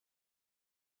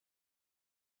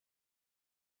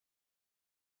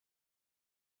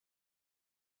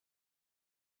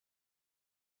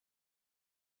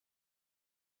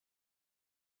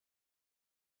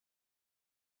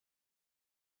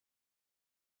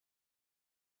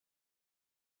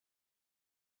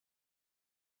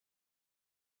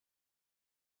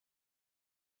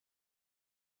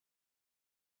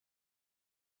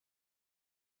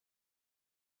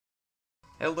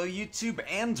Hello YouTube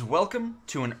and welcome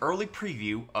to an early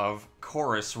preview of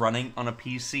Chorus running on a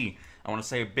PC. I want to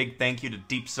say a big thank you to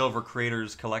Deep Silver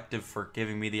Creators Collective for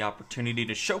giving me the opportunity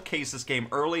to showcase this game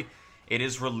early. It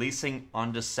is releasing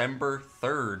on December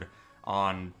 3rd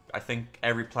on, I think,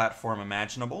 every platform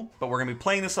imaginable. But we're going to be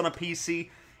playing this on a PC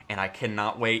and I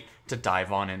cannot wait to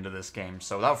dive on into this game.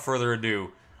 So without further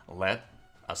ado, let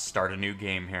us start a new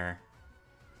game here.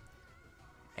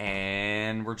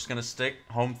 And we're just going to stick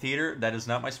home theater. That is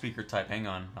not my speaker type. Hang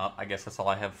on. Oh, I guess that's all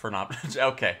I have for an option.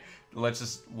 Okay,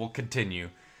 we'll continue.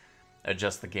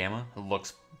 Adjust the gamma. It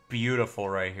looks beautiful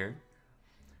right here.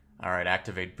 Alright,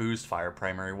 activate boost, fire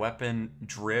primary weapon,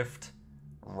 drift,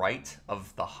 right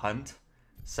of the hunt.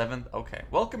 7th, okay.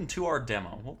 Welcome to our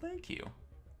demo. Well, thank you.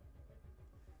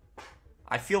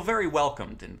 I feel very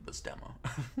welcomed into this demo.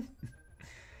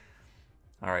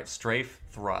 Alright, strafe,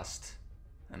 thrust,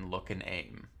 and look and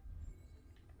aim.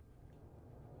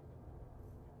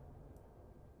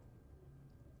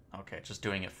 Okay, just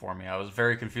doing it for me. I was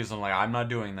very confused. I'm like, I'm not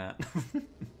doing that.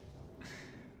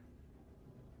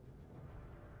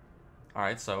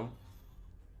 Alright, so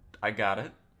I got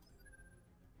it.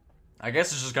 I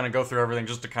guess it's just gonna go through everything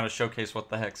just to kind of showcase what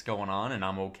the heck's going on, and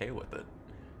I'm okay with it.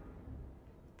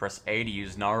 Press A to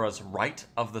use Nara's right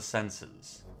of the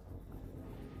senses.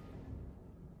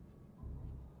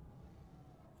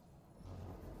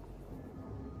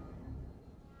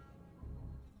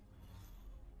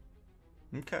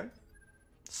 Okay.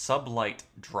 Sublight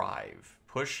drive.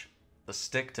 Push the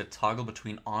stick to toggle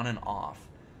between on and off.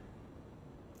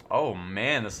 Oh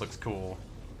man, this looks cool.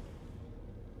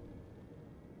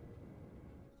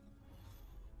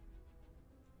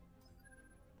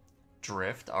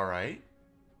 Drift, alright.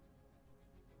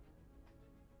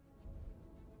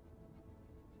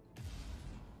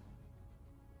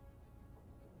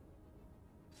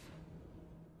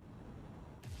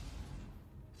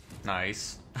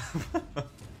 Nice.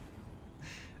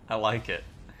 I like it.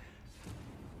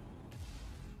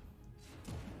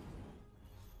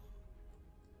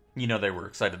 You know they were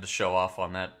excited to show off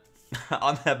on that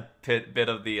on that bit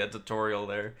of the tutorial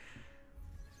there.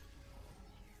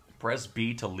 Press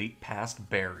B to leap past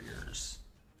barriers.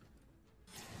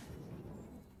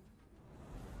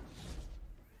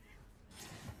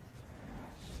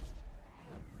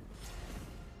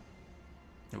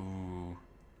 Ooh.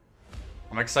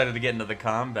 I'm excited to get into the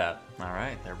combat.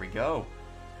 Alright, there we go.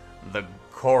 The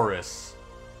chorus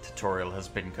tutorial has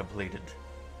been completed.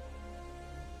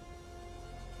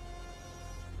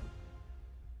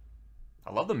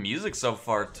 I love the music so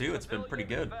far too, it's been pretty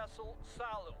good.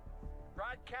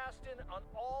 Broadcasting on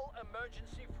all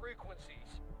emergency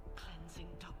frequencies. Cleansing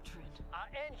doctrine. Our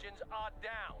engines are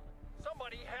down.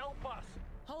 Somebody help us.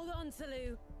 Hold on,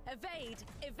 Salu. Evade!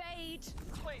 Evade!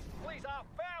 Please, our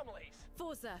families.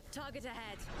 Forza, target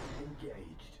ahead.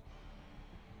 Engaged.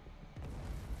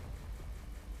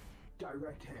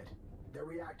 Direct hit. The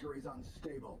reactor is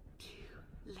unstable. Too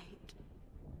late.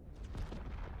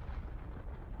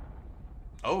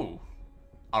 Oh.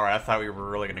 Alright, I thought we were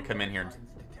really going to come in here.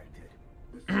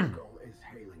 The Círculo is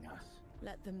hailing us.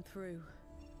 Let them through.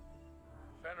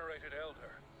 Venerated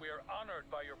Elder, we are honored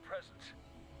by your presence.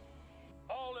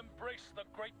 All embrace the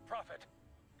Great Prophet.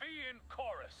 Be in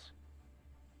chorus.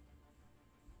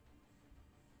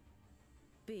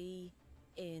 Be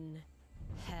in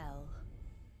hell.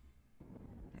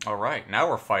 Alright, now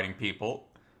we're fighting people.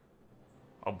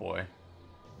 Oh boy.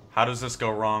 How does this go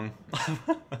wrong?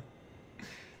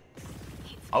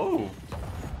 Oh.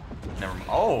 Never mind.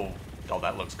 Oh,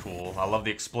 that looks cool. I love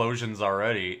the explosions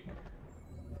already.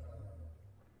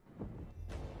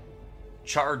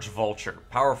 Charge Vulture.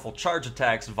 Powerful charge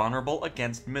attacks vulnerable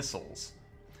against missiles.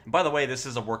 And by the way, this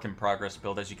is a work in progress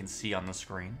build, as you can see on the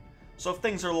screen. So if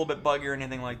things are a little bit buggy or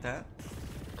anything like that,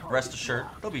 rest assured,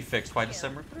 they'll be fixed by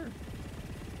December 3rd.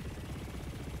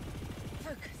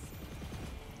 Focus.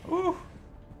 Ooh.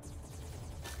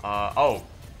 Oh.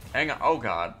 Hang on. Oh,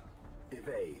 God.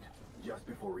 Evade just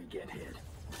before we get hit.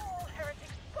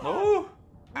 Oh.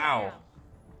 Ow.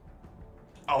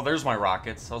 Oh, there's my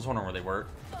rockets. I was wondering where they were.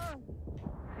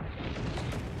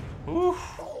 Ooh.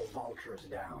 All vultures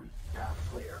down. Path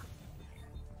clear.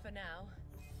 For now,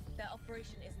 their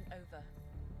operation isn't over.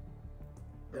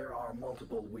 There are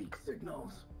multiple weak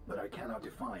signals, but I cannot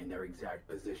define their exact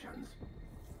positions.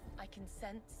 I can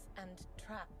sense and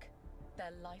track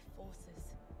their life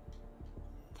forces.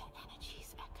 Their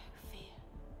energies echo fear,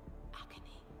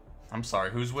 agony. I'm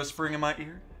sorry, who's whispering in my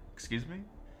ear? Excuse me?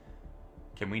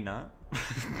 Can we not?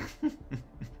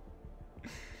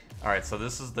 Alright, so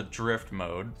this is the drift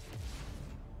mode.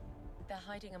 They're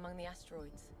hiding among the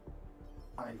asteroids.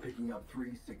 I'm picking up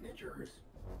 3 signatures.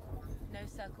 No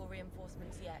circle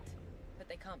reinforcements yet, but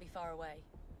they can't be far away.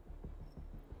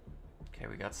 Okay,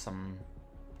 we got some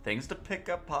things to pick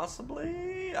up,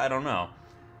 possibly? I don't know.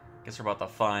 Guess we're about to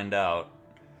find out.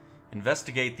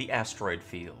 Investigate the asteroid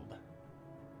field.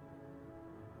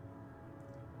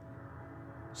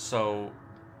 So,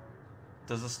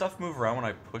 does the stuff move around when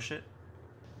I push it?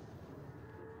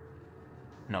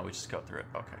 No, we just go through it.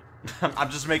 Okay. I'm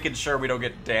just making sure we don't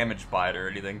get damaged by it or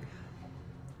anything.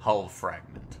 Hull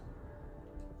fragment.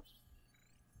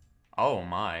 Oh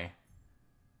my.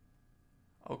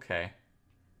 Okay.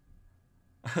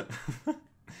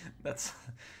 That's...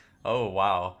 Oh,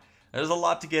 wow. There's a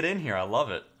lot to get in here. I love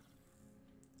it.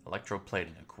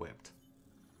 Electroplating equipped.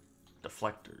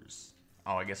 Deflectors.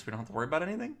 Oh, I guess we don't have to worry about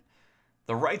anything?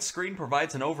 The right screen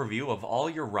provides an overview of all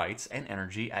your rights and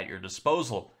energy at your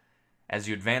disposal. As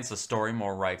you advance the story,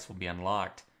 more rights will be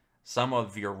unlocked. Some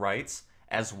of your rights,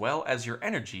 as well as your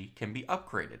energy, can be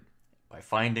upgraded by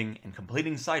finding and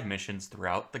completing side missions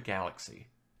throughout the galaxy.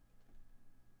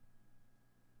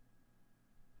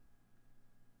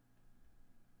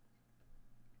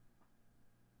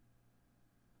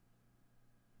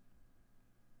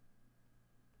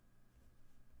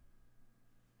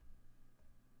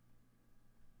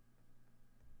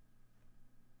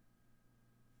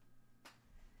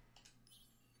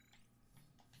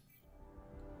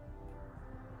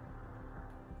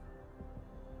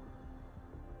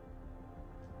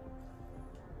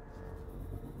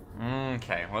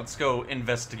 Okay, let's go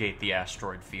investigate the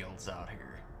asteroid fields out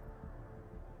here.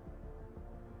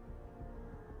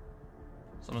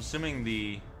 So I'm assuming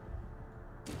the...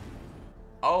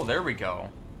 Oh, there we go.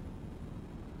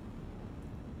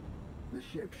 The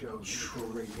ship shows neutral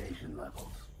radiation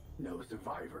levels. No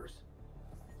survivors.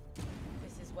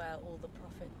 This is where all the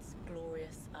Prophet's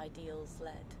glorious ideals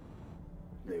led.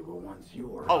 They were once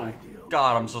your Oh, ideals.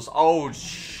 God, I'm so... Oh,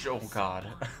 oh, God.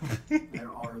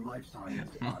 There are life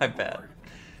signs on My bad. board.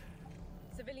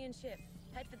 Civilian ship,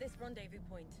 head for this rendezvous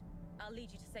point. I'll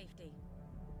lead you to safety.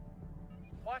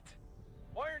 What?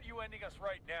 Why aren't you ending us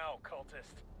right now,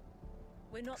 cultist?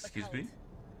 We're not Excuse the cult. me?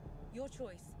 Your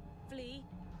choice. Flee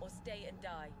or stay and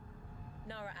die.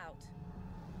 Nara out.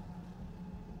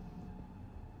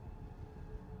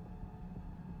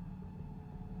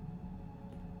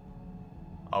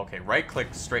 Okay,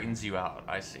 right-click straightens you out.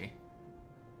 I see.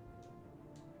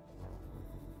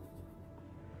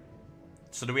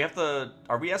 So do we have to...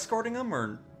 Are we escorting them,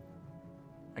 or...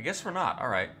 I guess we're not.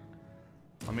 Alright.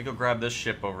 Let me go grab this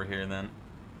ship over here, then.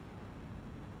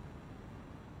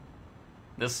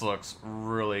 This looks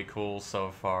really cool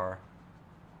so far.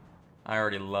 I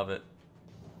already love it.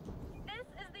 This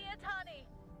is the Itani.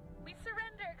 We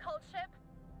surrender, cult ship.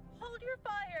 Hold your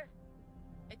fire.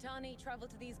 Itani, travel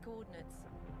to these coordinates.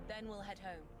 Then we'll head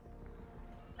home.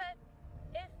 But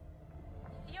if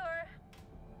you're...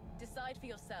 Decide for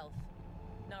yourself.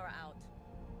 Nara out.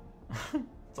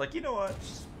 It's like, you know what?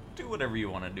 Just do whatever you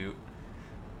want to do.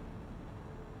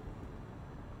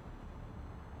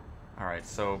 Alright,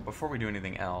 so before we do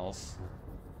anything else...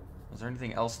 Was there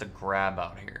anything else to grab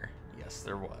out here? Yes,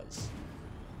 there was.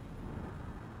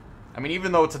 I mean,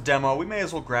 even though it's a demo, we may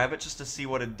as well grab it just to see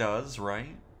what it does,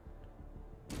 right?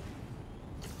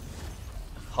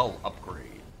 Hull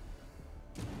upgrade.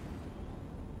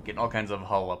 Getting all kinds of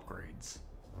hull upgrades.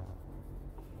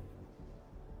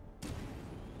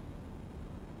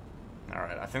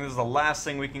 Alright, I think this is the last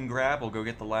thing we can grab. We'll go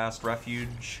get the last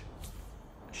refuge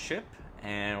ship,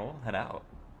 and we'll head out.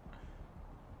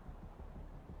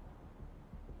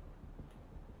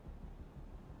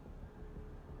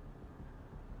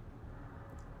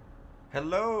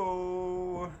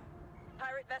 Hello?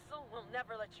 Pirate vessel will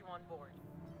never let you on board.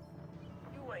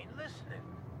 You ain't listening.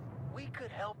 We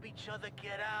could help each other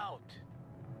get out.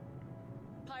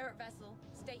 Pirate vessel,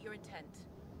 state your intent.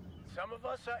 Some of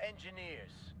us are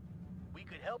engineers. We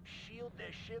could help shield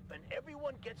their ship and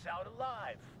everyone gets out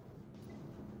alive.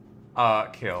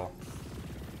 Kill.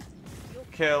 Your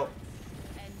Kill.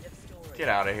 End of story. Get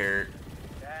out of here.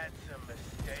 That's a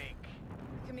mistake.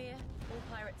 Come here.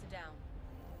 All pirates are down.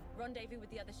 Rendezvous with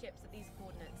the other ships at these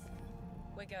coordinates.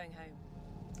 We're going home.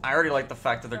 I already like the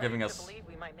fact that they're Starting giving to us... believe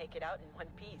we might make it out in one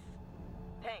piece.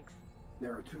 Thanks.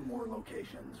 There are 2 more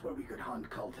locations where we could hunt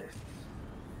cultists.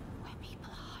 Where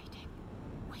people are hiding,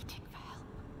 waiting for help.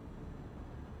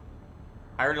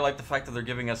 I already like the fact that they're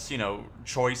giving us, you know,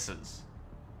 choices.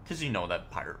 Because you know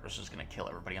that pirate was just going to kill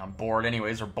everybody on board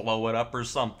anyways, or blow it up or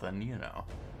something, you know.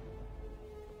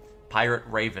 Pirate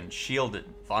Raven, shielded,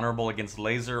 vulnerable against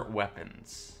laser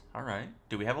weapons. Alright.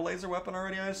 Do we have a laser weapon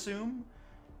already, I assume?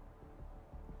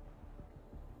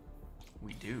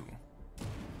 We do.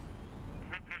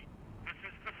 This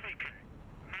is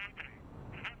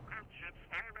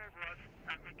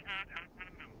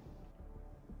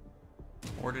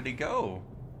Where did he go?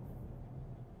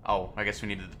 Oh, I guess we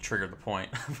needed to trigger the point.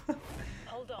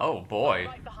 Hold on. Oh, boy. I'm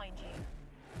right behind you.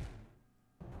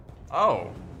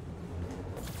 Oh.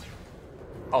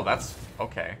 Oh, that's...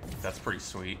 okay. That's pretty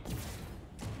sweet.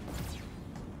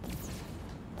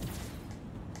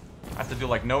 I have to do,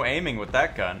 like, no aiming with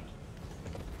that gun.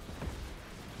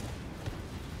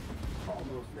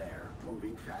 Almost there.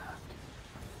 Moving fast.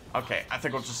 Okay, I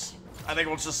think we'll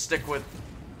just stick with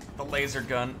the laser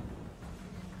gun.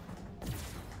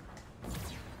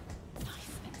 Nice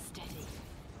and steady.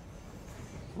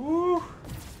 Woo!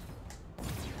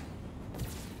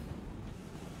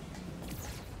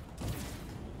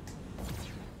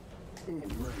 In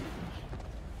range.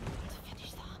 To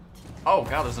finish the hunt. Oh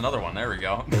god, there's another one. There we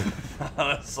go.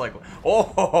 That's like,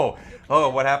 oh,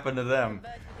 what happened to them?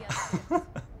 Converge with the other.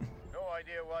 No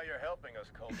idea why you're helping us,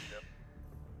 cult ship.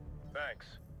 Thanks.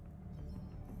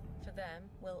 For them,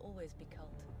 we'll always be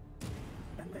cult.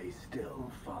 And they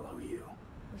still follow you.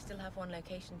 We still have one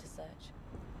location to search.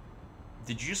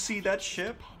 Did you see that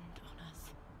ship? Depend on us.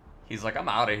 He's like, I'm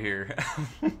out of here.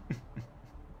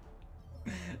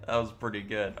 That was pretty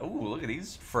good. Ooh, look at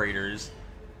these freighters.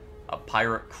 A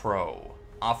pirate crow.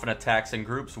 Often attacks in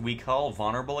groups we call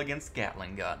vulnerable against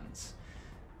Gatling guns.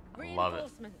 I love it.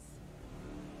 Reinforcements.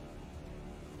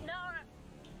 Nara!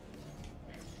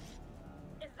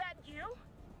 Is that you?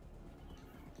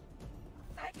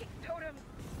 Psychic totem.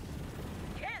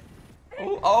 Can't.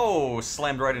 Ooh, oh,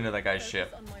 slammed right into that guy's Focus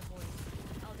ship. on my voice.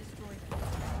 I'll destroy them.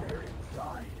 They're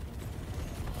inside.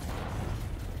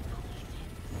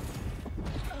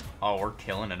 Oh, we're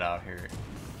killing it out here.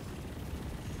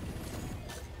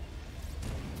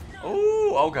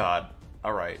 Ooh, oh god.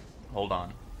 Alright, hold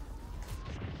on.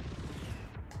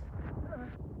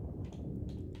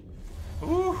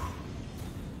 Ooh.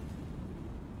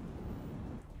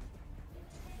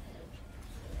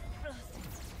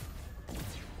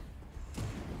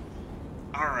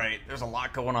 Alright, there's a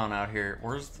lot going on out here.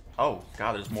 Where's... oh,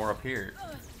 god, there's more up here.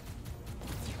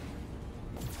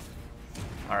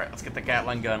 Alright, let's get the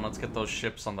Gatling gun. Let's get those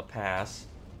ships on the pass.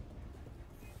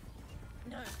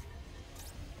 No.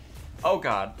 Oh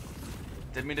god.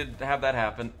 Didn't mean to have that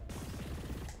happen.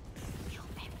 You'll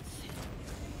end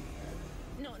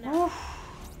soon. Not now.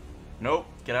 Nope.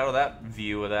 Get out of that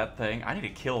view of that thing. I need to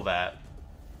kill that.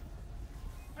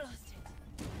 Blast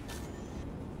it.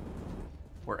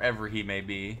 Wherever he may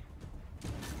be.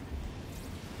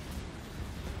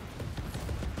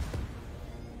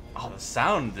 Oh, the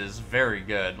sound is very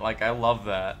good. Like, I love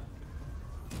that.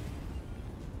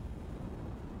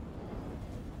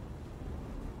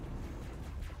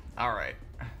 Alright.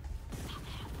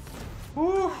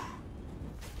 Woo!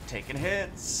 Taking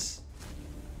hits.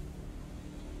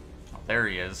 Oh, there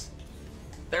he is.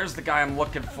 There's the guy I'm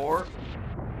looking for.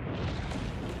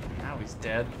 Now he's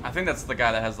dead. I think that's the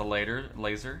guy that has the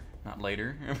laser. Not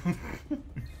later.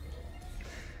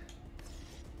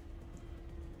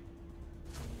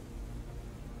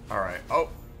 Alright. Oh!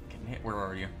 Getting hit. Where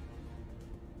are you?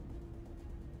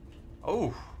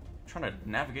 Oh! Trying to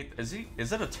navigate. Is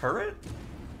it a turret?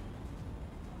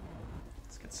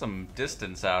 Let's get some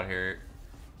distance out here.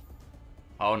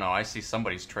 Oh no, I see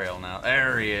somebody's trail now.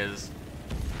 There he is.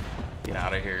 Get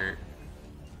out of here.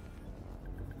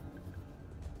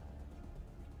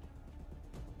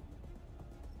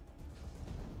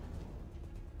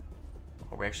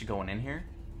 Are we actually going in here?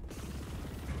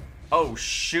 Oh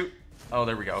shoot! Oh,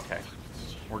 there we go. Okay,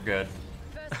 we're good.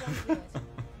 First one cleared.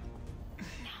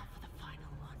 Now for the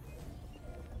final one.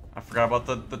 I forgot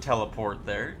about the teleport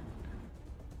there.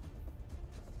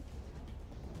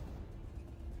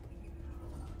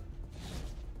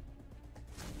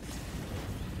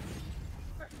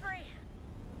 We're free.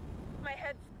 My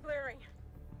head's clearing.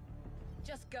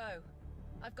 Just go.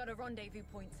 I've got a rendezvous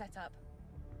point set up.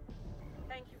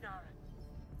 Thank you, Nara.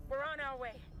 We're on our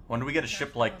way. When do we get a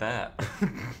ship like that?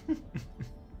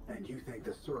 And you think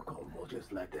the Circle will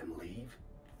just let them leave?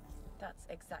 That's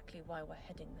exactly why we're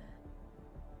heading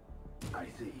there. I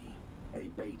see. A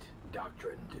bait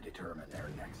doctrine to determine their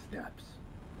next steps.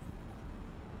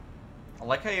 I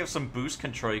like how you have some boost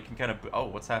control. You can kind of... oh,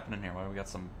 what's happening here? Why we got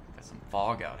some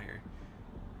fog out here?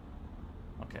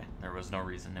 Okay, there was no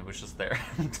reason. It was just there.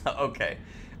 Okay.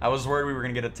 I was worried we were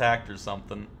going to get attacked or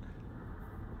something.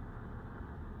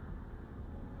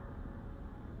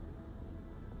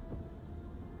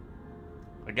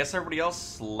 I guess everybody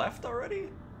else left already?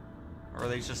 Or are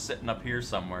they just sitting up here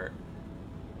somewhere?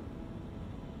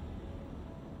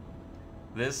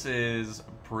 This is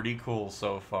pretty cool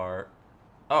so far.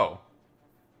 Oh.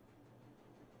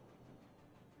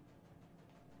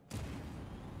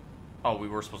 Oh, we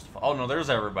were supposed to... oh, no, there's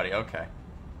everybody. Okay.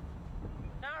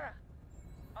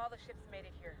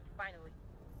 Finally.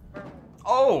 We're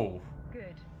Oh!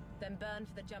 Good. Then burn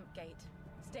for the jump gate.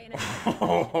 Stay in a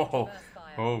burst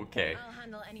fire. Okay. I'll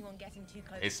handle anyone getting too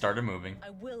close. They started moving.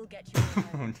 I will get you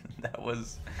in there. That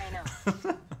was I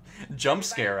know. jump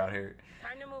scare out here.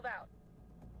 Time to move out.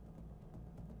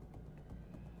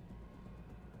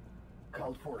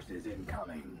 Cult forces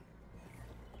incoming.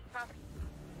 Copy.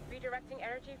 Redirecting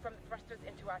energy from the thrusters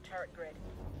into our turret grid.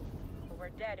 But we're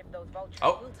dead if those vultures...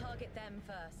 Oh. We'll target them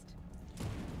first.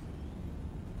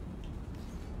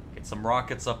 Get some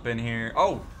rockets up in here.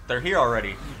 Oh, they're here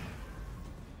already.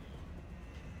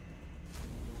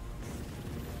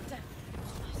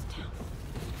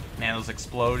 Man, those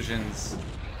explosions.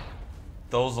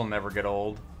 Those will never get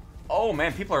old. Oh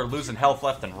man, people are losing health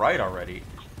left and right already.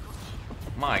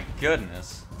 My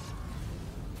goodness.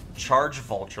 Charge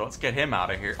Vulture. Let's get him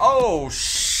out of here. Oh,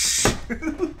 shoot.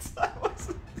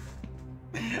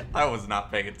 I was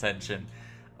not paying attention.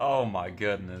 Oh my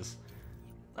goodness.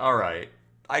 Alright.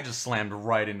 I just slammed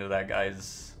right into that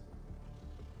guy's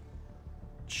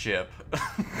ship.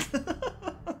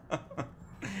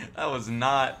 That was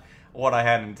not what I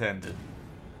had intended.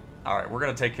 Alright, we're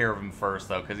gonna take care of him first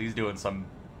though, because he's doing some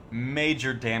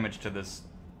major damage to this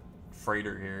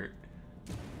freighter here.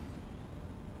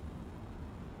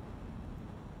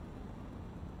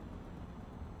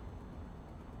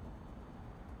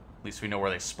 At least we know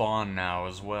where they spawn now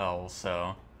as well,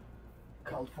 so...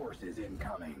 Cult forces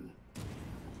incoming.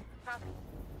 Copy.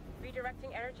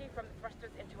 Redirecting energy from the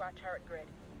thrusters into our turret grid.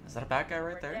 Is that a bad guy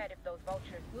right We're there? dead if those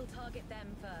vultures... We'll target them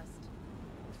first.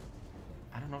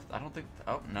 I don't know if... I don't think...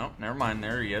 Oh, no. Never mind.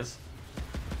 There he is.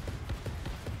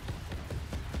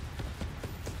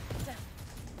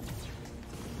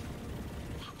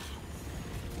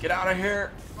 Get out of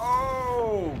here!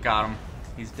 Oh! Got him.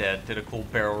 He's dead. Did a cool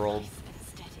barrel roll.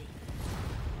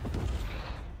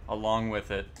 Along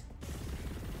with it.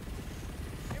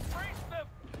 Embrace them!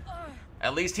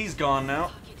 At least he's gone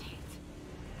now.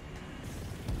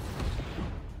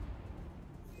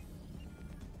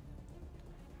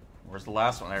 Where's the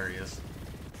last one? There he is.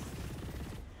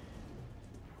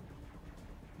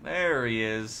 There he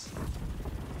is.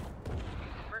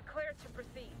 We're clear to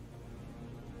proceed.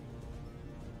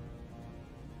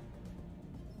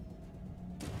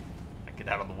 I get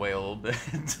out of the way a little bit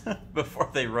before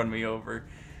they run me over.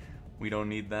 We don't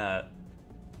need that.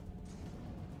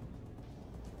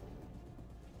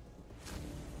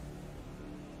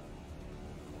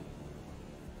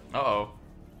 Uh-oh.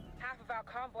 Half of our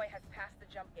convoy has passed the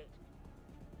jump gate.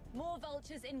 More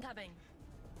vultures incoming.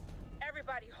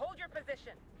 Everybody, hold your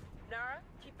position. Nara,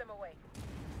 keep them away.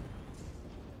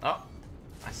 Oh,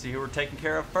 I see who we're taking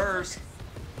care of first.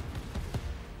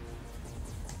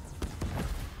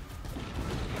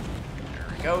 There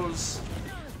he goes.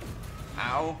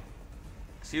 Ow.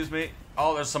 Excuse me.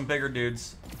 Oh, there's some bigger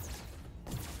dudes.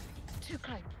 Too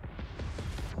close.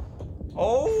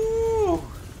 Oh!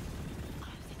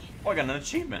 Oh, I got an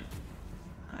achievement.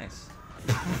 Nice.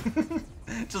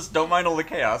 Just don't mind all the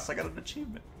chaos. I got an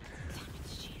achievement.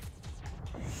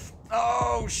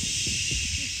 Oh,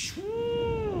 shh.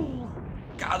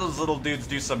 God, those little dudes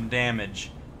do some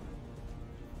damage.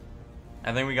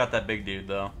 I think we got that big dude,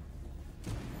 though.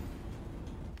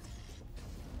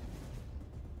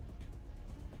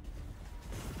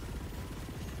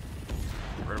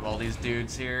 Get rid of all these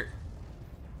dudes here.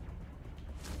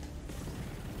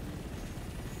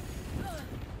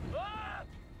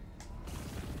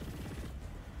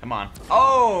 Come on.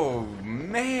 Oh,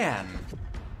 man.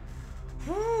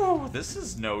 Whew, this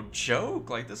is no joke.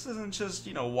 Like, this isn't just,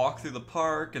 you know, walk through the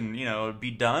park and, you know,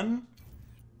 be done.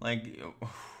 Like,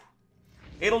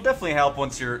 it'll definitely help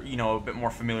once you're, you know, a bit more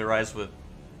familiarized with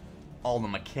all the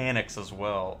mechanics as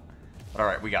well. But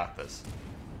alright, we got this.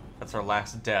 That's our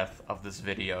last death of this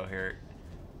video here.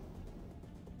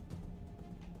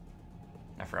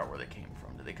 I forgot where they came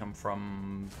from. Did they come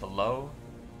from below?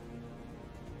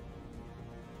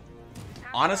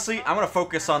 Honestly, I'm gonna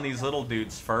focus on these little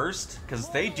dudes first, because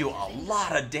they do a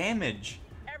lot of damage.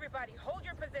 Everybody, hold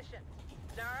your position.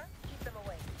 Nara, keep them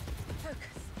away. Focus.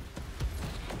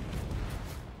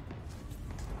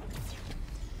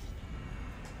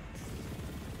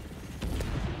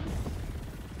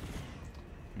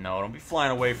 No, don't be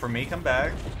flying away from me. Come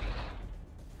back.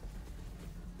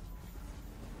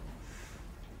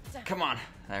 Come on.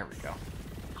 There we go.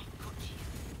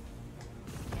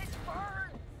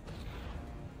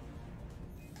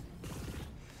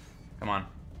 Come on.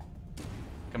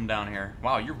 Come down here.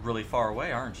 Wow, you're really far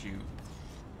away, aren't you?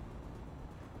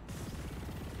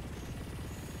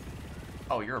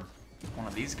 Oh, you're one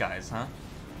of these guys, huh?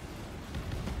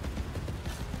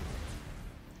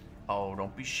 Oh,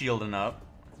 don't be shielding up.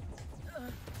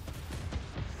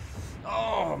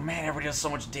 Oh man, everybody does so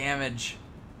much damage.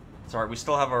 It's alright, we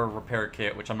still have our repair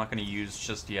kit, which I'm not going to use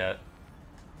just yet.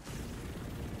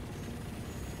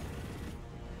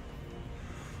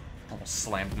 Almost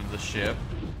slammed into the ship.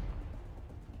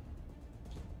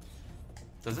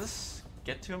 Does this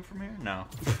get to him from here? No.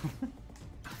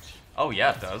 Oh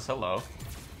yeah, it does. Hello.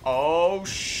 Oh,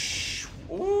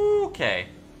 okay.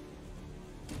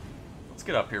 Let's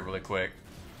get up here really quick.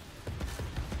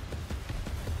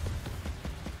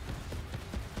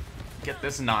 Get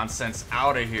this nonsense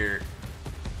out of here.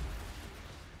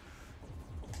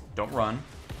 Don't run.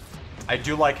 I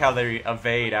do like how they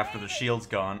evade after the shield's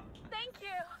gone. Thank you!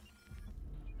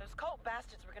 Those cult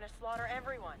bastards were gonna slaughter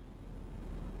everyone.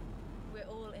 We're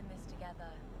all in this together.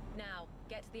 Now,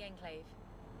 get to the Enclave.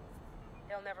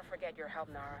 They'll never forget your help,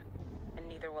 Nara. And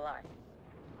neither will I.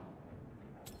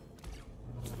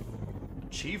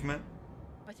 Achievement.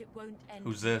 But it won't end.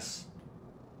 Who's this?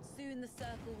 Soon the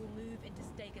Circle will move into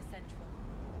Stadia Central.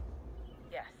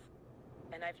 Yes.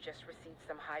 And I've just received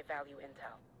some high-value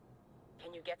intel.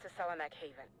 Can you get to Selenak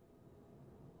Haven?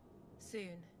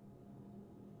 Soon.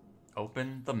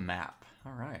 Open the map.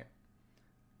 Alright.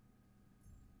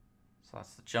 So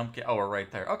that's the jump kit. Oh, we're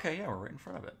right there. Okay, yeah, we're right in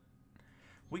front of it.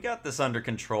 We got this under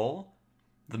control.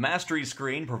 The mastery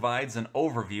screen provides an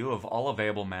overview of all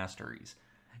available masteries,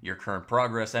 your current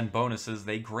progress, and bonuses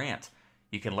they grant.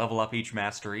 You can level up each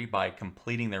mastery by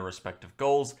completing their respective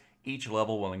goals. Each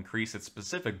level will increase its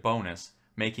specific bonus,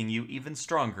 making you even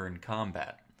stronger in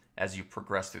combat. As you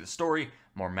progress through the story,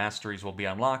 more masteries will be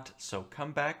unlocked, so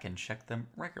come back and check them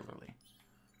regularly.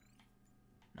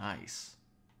 Nice.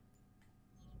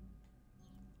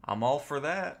 I'm all for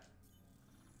that.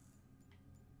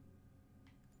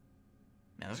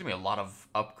 Man, there's gonna be a lot of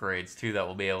upgrades too that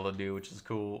we'll be able to do, which is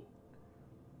cool.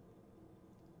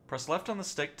 Press left on the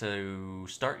stick to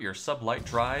start your sublight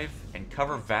drive and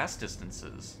cover vast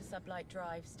distances. The sublight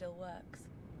drive still works.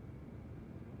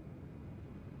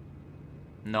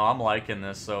 No, I'm liking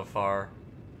this so far.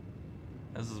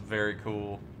 This is very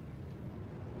cool.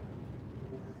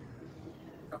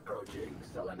 Approaching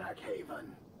Selenak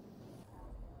Haven.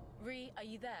 Ree, are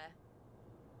you there?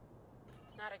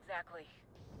 Not exactly.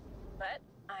 But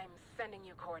I'm sending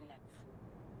you coordinates.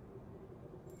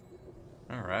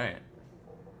 Alright.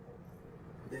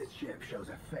 This ship shows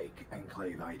a fake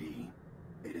Enclave ID.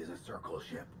 It is a Circle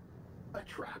ship. A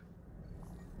trap.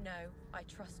 No, I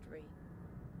trust Ree.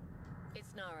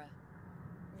 It's Nara.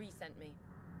 Ree sent me.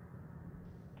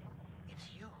 It's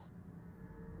you.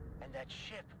 And that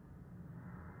ship.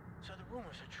 So the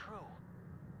rumors are true.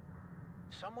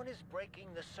 Someone is breaking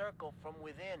the Circle from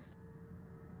within.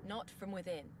 Not from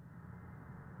within.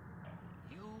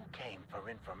 You came for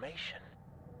information.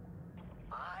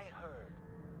 I heard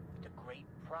the Great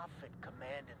Prophet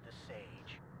commanded the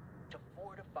Sage to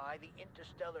fortify the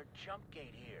interstellar jump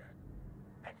gate here.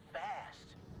 And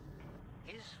fast.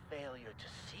 His failure to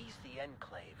seize the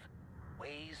Enclave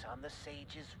weighs on the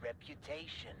Sage's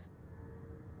reputation.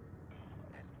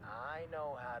 And I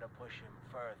know how to push him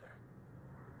further.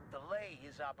 Delay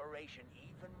his operation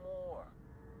even more.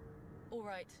 All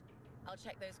right. I'll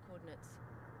check those coordinates.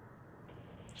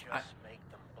 Just make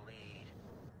them bleed.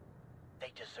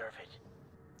 They deserve it.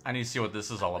 I need to see what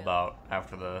this is all about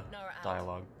after the Nara out.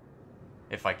 dialogue.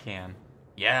 If I can.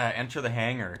 Yeah, enter the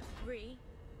hangar. Ree,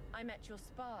 I met your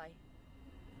spy.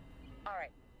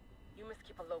 Alright. You must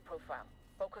keep a low profile.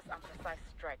 Focus on precise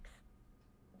strikes.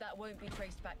 That won't be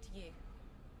traced back to you.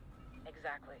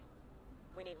 Exactly.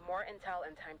 We need more intel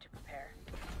and time to prepare.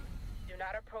 Do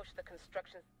not approach the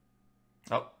construction...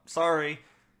 Oh, sorry.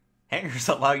 Hangars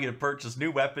allow you to purchase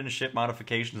new weapons, ship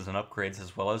modifications, and upgrades,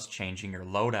 as well as changing your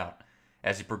loadout.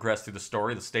 As you progress through the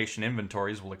story, the station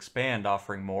inventories will expand,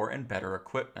 offering more and better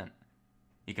equipment.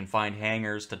 You can find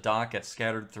hangars to dock at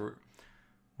scattered through...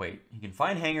 Wait, you can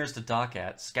find hangars to dock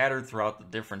at scattered throughout the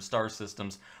different star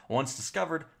systems. Once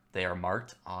discovered, they are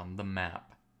marked on the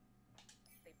map.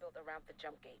 They built around the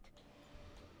jump gate.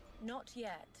 Not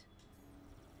yet.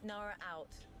 Nara out.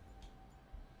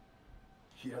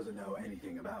 She doesn't know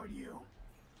anything about you,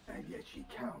 and yet she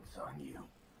counts on you.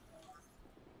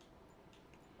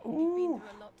 We've been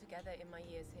through a lot together in my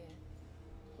years here.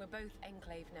 We're both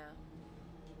Enclave now.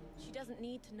 She doesn't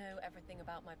need to know everything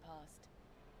about my past.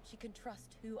 She can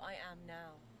trust who I am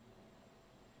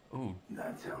now. Ooh.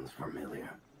 That sounds familiar.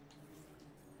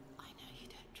 I know you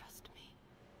don't trust me,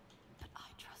 but I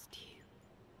trust you.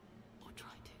 Or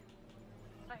try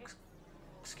to.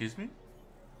 Excuse me?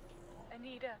 I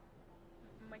need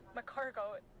my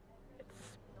cargo. It's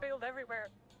spilled everywhere.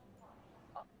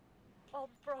 All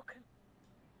broken.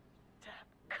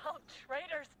 Damn cult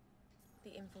traitors.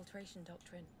 The infiltration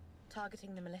doctrine.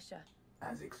 targeting the militia.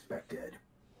 As expected.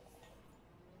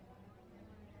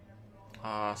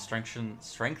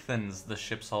 Strengthens the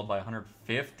ship's hull by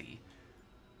 150.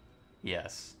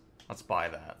 Yes, let's buy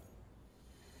that.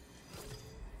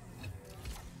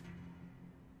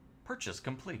 Purchase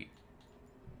complete.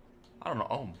 I don't know.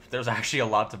 Oh, there's actually a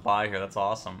lot to buy here. That's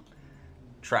awesome.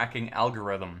 Tracking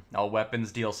algorithm. All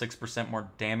weapons deal 6% more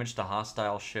damage to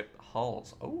hostile ship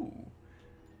hulls. Oh.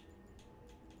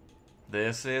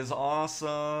 This is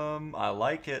awesome. I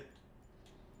like it.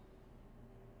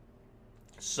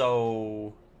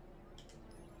 So,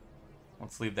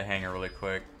 let's leave the hangar really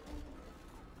quick.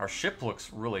 Our ship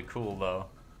looks really cool, though.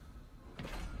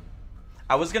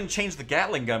 I was going to change the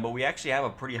Gatling gun, but we actually have a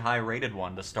pretty high-rated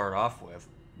one to start off with.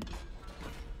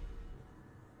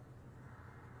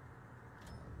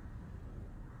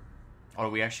 Oh, do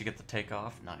we actually get the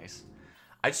takeoff? Nice.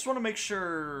 I just want to make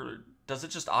sure... Does it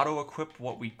just auto-equip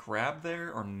what we grab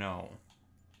there, or no?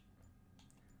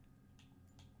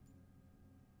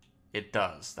 It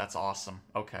does. That's awesome.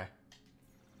 Okay.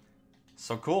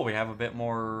 So cool. We have a bit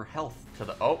more health to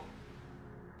the... Oh.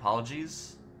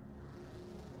 Apologies.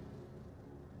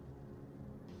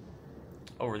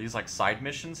 Oh, are these like side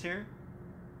missions here?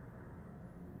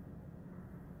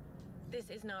 This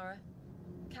is Nara.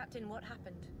 Captain, what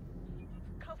happened?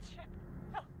 Cult ship.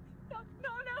 No, no, no,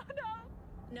 no, no.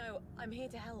 No, I'm here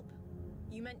to help.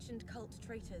 You mentioned cult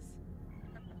traitors.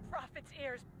 Prophet's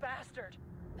ears, bastard.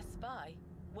 A spy?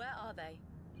 Where are they?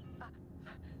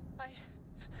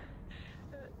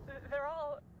 They're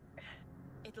all...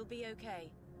 It'll be okay.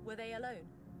 Were they alone?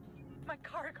 My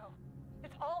cargo.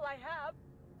 It's all I have.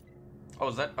 Oh,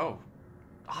 is that... Oh.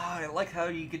 Ah, I like how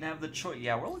you can have the choice.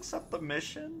 Yeah, we'll accept the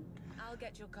mission. I'll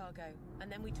get your cargo,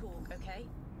 and then we talk, okay?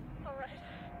 All right.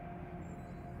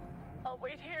 I'll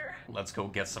wait here. Let's go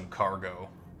get some cargo.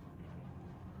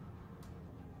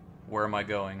 Where am I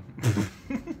going?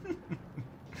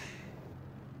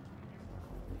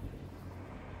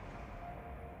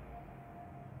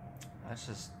 That's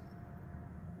just...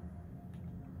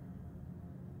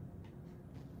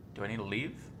 Do I need to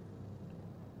leave?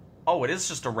 Oh, it is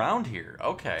just around here.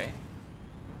 Okay.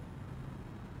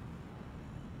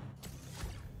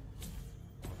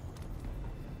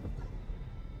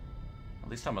 At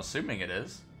least I'm assuming it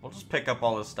is. We'll just pick up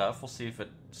all this stuff. We'll see if it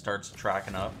starts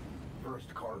tracking up.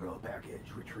 First cargo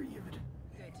package retrieved.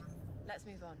 Good. Let's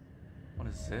move on. What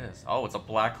is this? Oh, it's a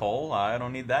black hole? I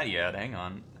don't need that yet. Hang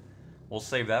on. We'll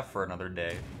save that for another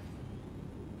day.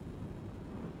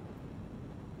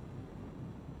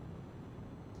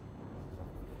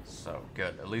 So,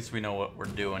 good. At least we know what we're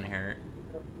doing here.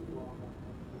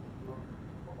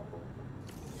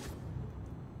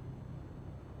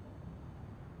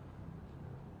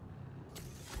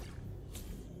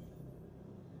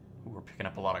 Ooh, we're picking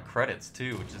up a lot of credits,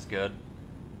 too, which is good.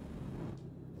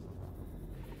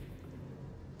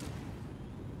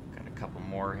 Got a couple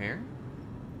more here.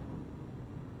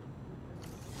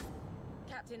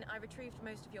 Captain, I retrieved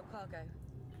most of your cargo.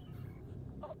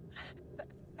 Oh,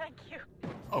 thank you.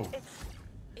 Oh,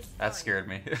 It's that fine. scared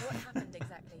me. What happened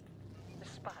exactly? The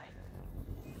spy.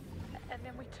 And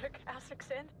then we took Essex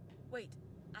in. Wait,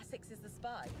 Essex is the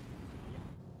spy?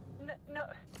 No.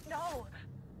 Oh,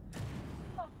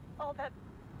 all that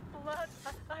blood.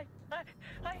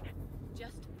 I...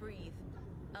 Just breathe.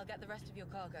 I'll get the rest of your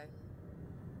cargo.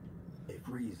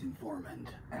 Ifree's informant,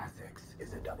 Essex,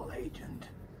 is a double agent.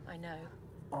 I know.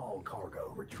 All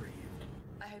cargo retrieved.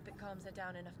 I hope it calms her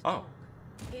down enough to Oh. talk.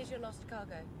 Here's your lost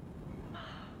cargo.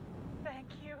 Thank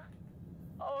you.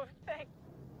 Oh, thank...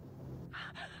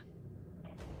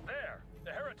 There!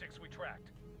 The heretics we tracked.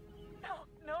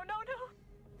 No.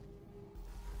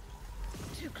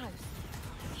 Too close.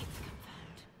 It's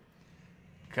confirmed.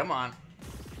 Come on.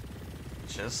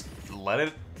 Just let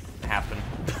it happen.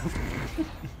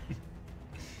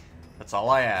 That's all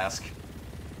I ask.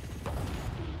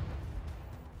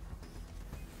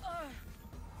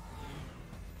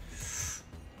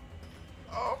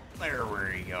 Oh, there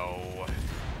we go.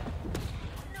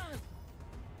 No!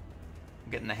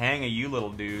 I'm getting the hang of you little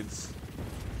dudes.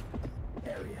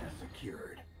 Area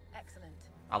secured. Excellent.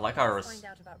 I like Let's find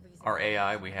out about reason. our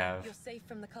AI we have. You're safe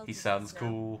from the cultists He sounds now.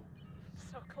 cool.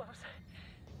 So close.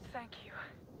 Thank you.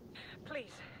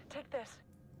 Please, take this.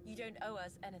 You don't owe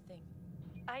us anything.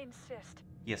 I insist.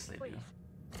 Yes, they Please.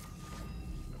 do.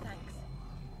 Thanks.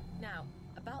 Now,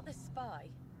 about this spy.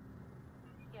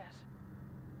 Yes.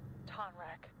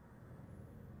 Tonrak.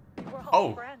 We were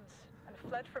all Oh. friends and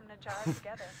fled from Najara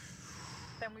together.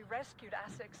 Then we rescued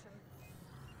Essex and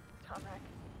Tonrak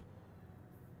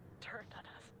turned on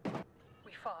us.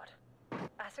 We fought.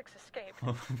 Essex escaped.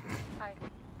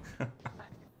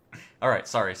 Alright,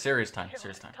 sorry. Serious time. Killed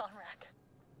Serious time. Tonrak.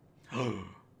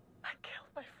 I killed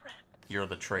my friend. You're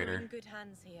the We're traitor. in good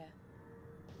hands here.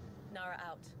 Nara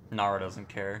out. Nara doesn't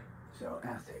care. So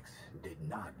Essex did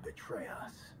not betray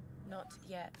us. Not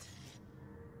yet.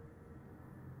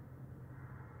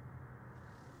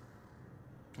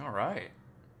 Alright.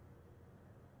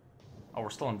 Oh, we're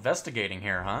still investigating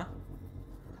here, huh?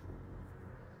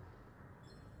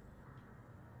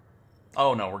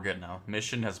 Oh, no, we're good now.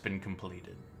 Mission has been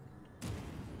completed.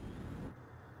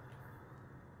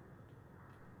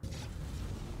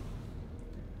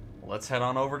 Let's head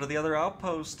on over to the other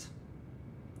outpost.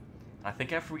 I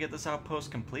think after we get this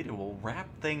outpost completed, we'll wrap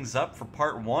things up for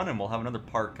part 1, and we'll have another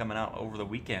part coming out over the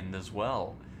weekend as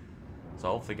well. So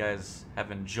hopefully you guys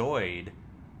have enjoyed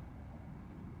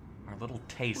our little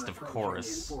taste of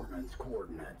Chorus. Informant's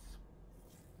coordinates.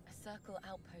 A circle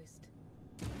outpost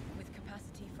with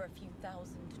capacity for a few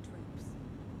thousand troops.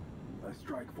 A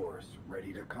strike force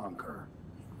ready to conquer.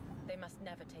 They must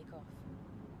never take off.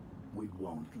 We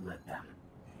won't let them.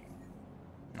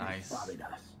 They Nice. spotted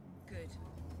us. Good.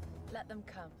 Let them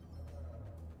come.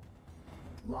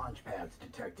 Launch pads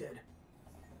detected.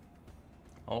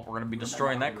 Oh, we're gonna be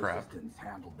destroying that Remember how crap. Resistance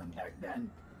handled them back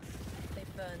then. They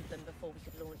burned them before we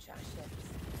could launch our ships.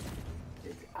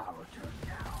 It's our turn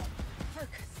now.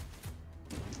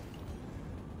 Focus.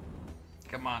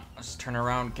 Come on, let's turn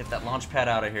around, get that launch pad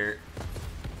out of here.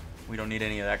 We don't need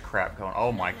any of that crap going.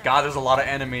 Oh my god, there's a lot of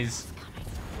enemies.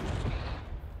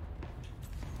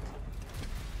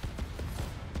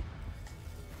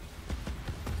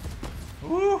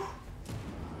 Woo!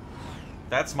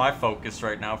 That's my focus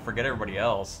right now. Forget everybody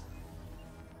else.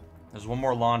 There's one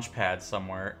more launch pad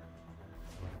somewhere.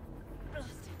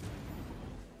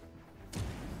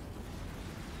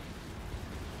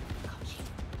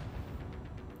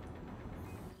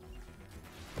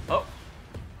 Oh.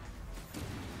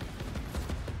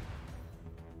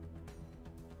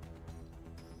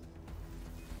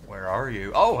 Where are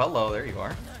you? Oh, hello. There you are.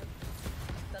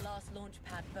 No. The last launch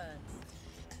pad burns.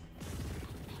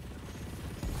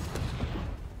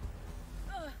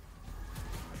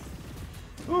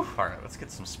 Ooh, alright, let's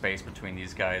get some space between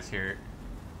these guys here.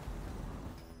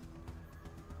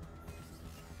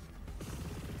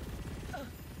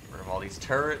 Rid of all these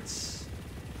turrets.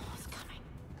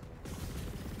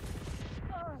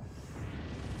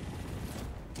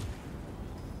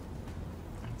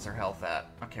 What's our health at?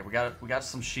 Okay, we got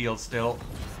some shields still.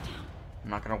 I'm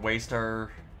not gonna waste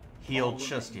our heal All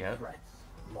just remaining yet. threats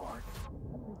marked.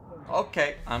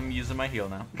 Okay, I'm using my heal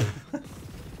now.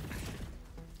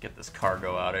 Get this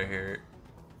cargo out of here.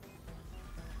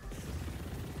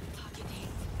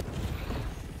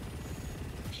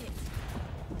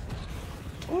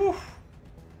 Ooh.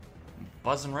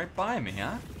 Buzzing right by me,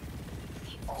 huh?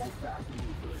 All fast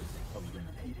movers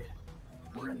eliminated.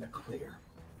 We're in the clear.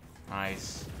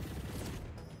 Nice.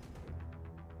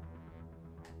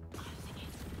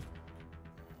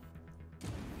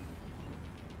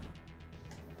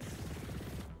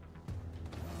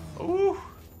 Ooh.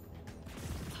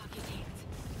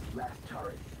 Last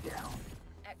turret down.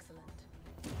 Excellent.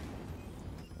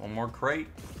 One more crate,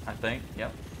 I think.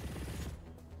 Yep.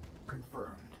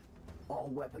 Confirmed. All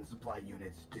weapon supply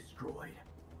units destroyed.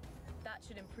 That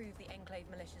should improve the Enclave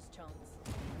militia's chance.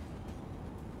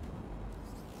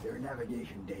 Their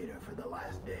navigation data for the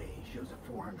last day shows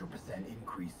a 400%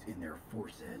 increase in their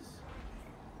forces.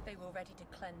 They were ready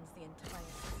to cleanse the entire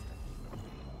system.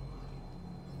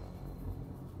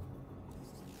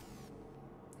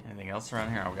 Anything else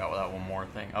around here? Oh, we got that one more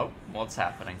thing. Oh, what's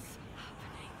happening?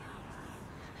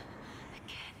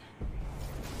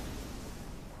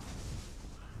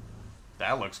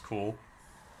 That looks cool.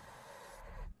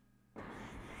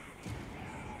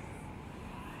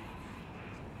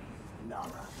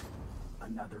 Nara.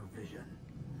 Another vision.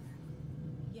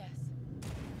 Yes,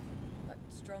 but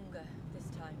stronger this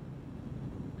time.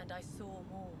 And I saw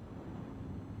more.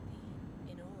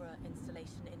 The Inora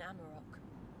installation in Amarok.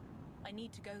 I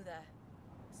need to go there.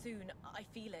 Soon, I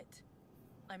feel it.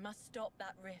 I must stop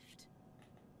that rift.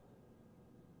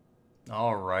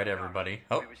 All right, everybody.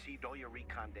 Oh, We received all your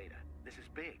recon data. This is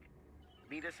big.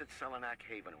 Meet us at Selenak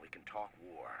Haven and we can talk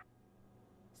war.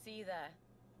 See you there.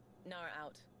 Nara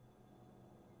out.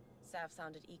 Sav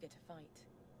sounded eager to fight.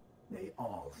 They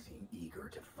all seem eager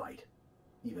to fight.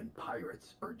 Even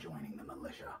pirates are joining the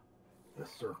militia. The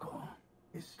circle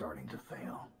is starting to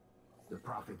fail. The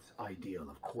Prophet's ideal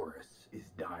of Chorus is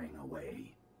dying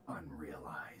away,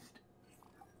 unrealized.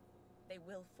 They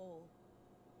will fall.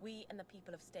 We and the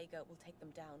people of Stega will take them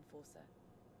down, Forcer.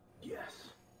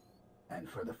 Yes. And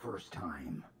for the first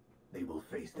time, they will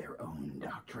face their own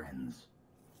doctrines.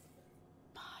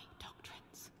 My doctrine.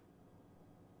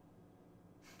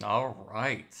 All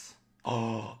right.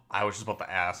 Oh, I was just about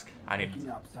to ask. I need. Picking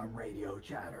up some radio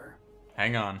chatter.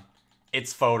 Hang on.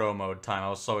 It's photo mode time.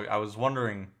 I was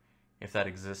wondering if that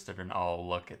existed or not. Oh,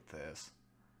 look at this.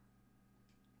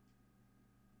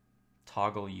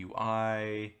 Toggle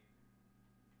UI.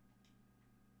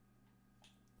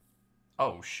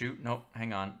 Oh shoot! Nope.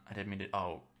 Hang on. I didn't mean to.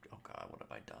 Oh God! What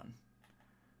have I done?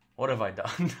 What have I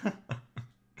done?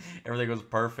 Everything was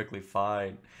perfectly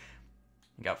fine.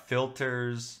 You got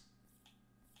filters.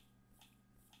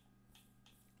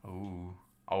 Ooh.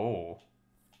 Oh.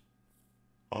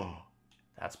 Oh.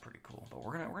 That's pretty cool. But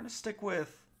we're gonna stick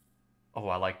with. Oh,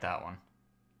 I like that one.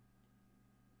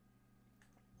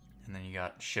 And then you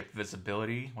got ship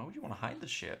visibility. Why would you want to hide the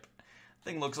ship?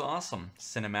 Thing looks awesome.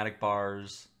 Cinematic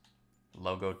bars.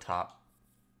 Logo top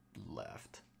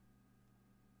left.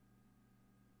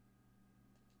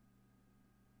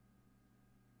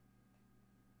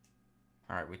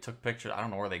 Alright, we took pictures. I don't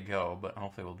know where they go, but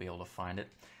hopefully we'll be able to find it.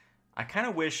 I kind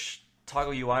of wish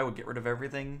Toggle UI would get rid of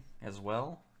everything as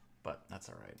well, but that's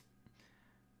alright.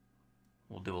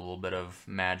 We'll do a little bit of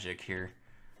magic here.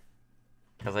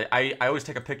 Because I always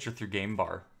take a picture through Game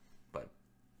Bar. But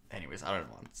anyways, I don't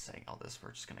know why I'm saying all this.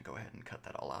 We're just going to go ahead and cut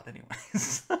that all out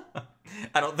anyways.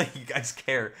 I don't think you guys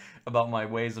care about my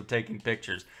ways of taking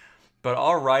pictures. But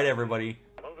alright, everybody.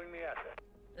 Moving the asset.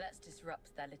 Let's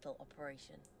disrupt their little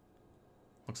operation.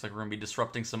 Looks like we're going to be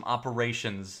disrupting some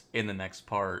operations in the next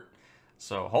part.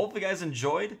 So hopefully you guys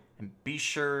enjoyed, and be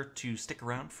sure to stick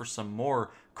around for some more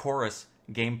Chorus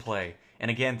gameplay. And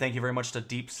again, thank you very much to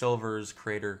Deep Silver's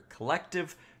Creator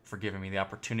Collective for giving me the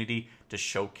opportunity to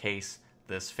showcase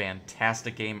this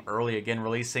fantastic game early, again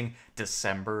releasing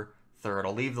December 3rd.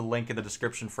 I'll leave the link in the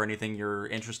description for anything you're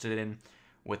interested in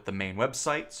with the main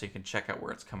website, so you can check out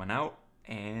where it's coming out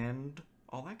and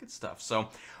all that good stuff. So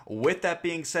with that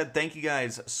being said, thank you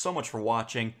guys so much for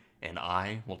watching, and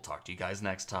I will talk to you guys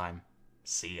next time.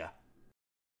 See ya.